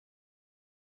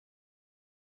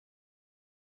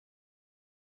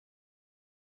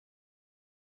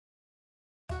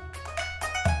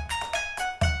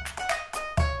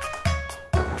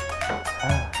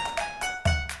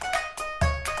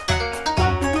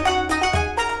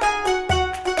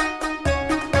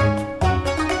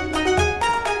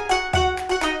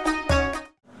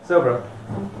So bro,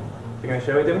 you gonna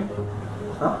show it to me?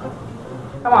 Huh?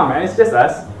 Come on man, it's just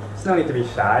us. There's no need to be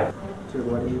shy. Dude,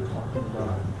 what are you talking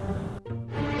about?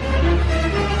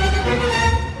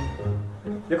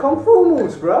 Your Kung Fu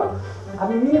moves, bro. I've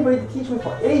been meaning for you to teach me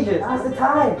for ages. Now's the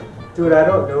time. Dude, I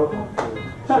don't know Kung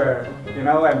Fu. Sure, you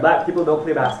know, and black people don't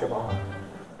play basketball.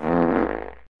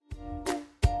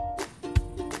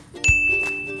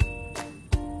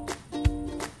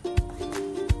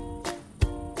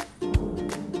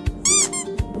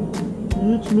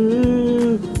 Teach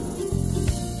me.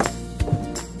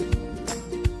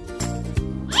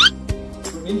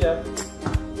 Ninja.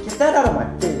 Get that out of my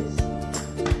face.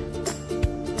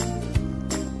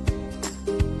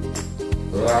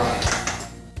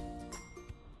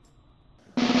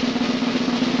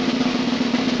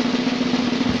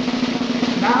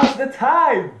 Now's the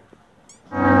time!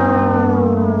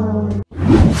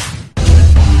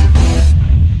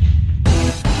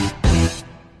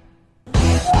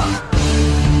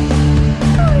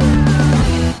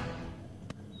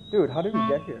 Dude, how did we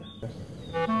get here?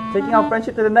 Taking our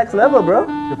friendship to the next level, bro.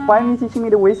 You're finally teaching me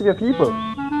the ways of your people.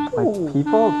 My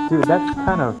people? Dude, that's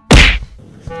kind of...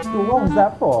 Dude, what was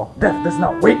that for? Death does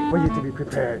not wait for you to be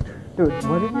prepared. Dude,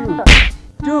 what did you...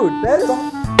 Dude, that is...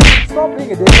 Stop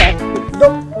being a dick.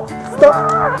 No!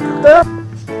 Stop! Stop!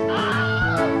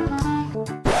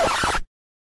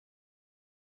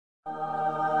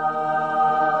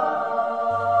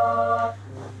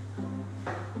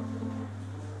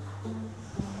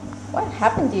 What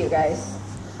happened to you guys?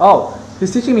 Oh,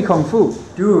 he's teaching me Kung Fu.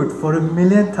 Dude, for the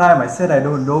millionth time I said I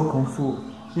don't know Kung Fu.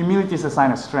 Humility is a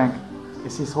sign of strength.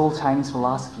 It's his whole Chinese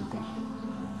philosophy thing.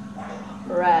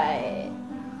 Right.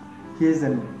 He is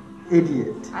an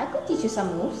idiot. I could teach you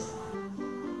some moves.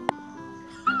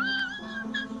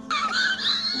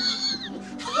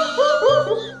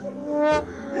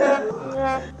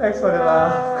 Thanks for the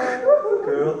laugh.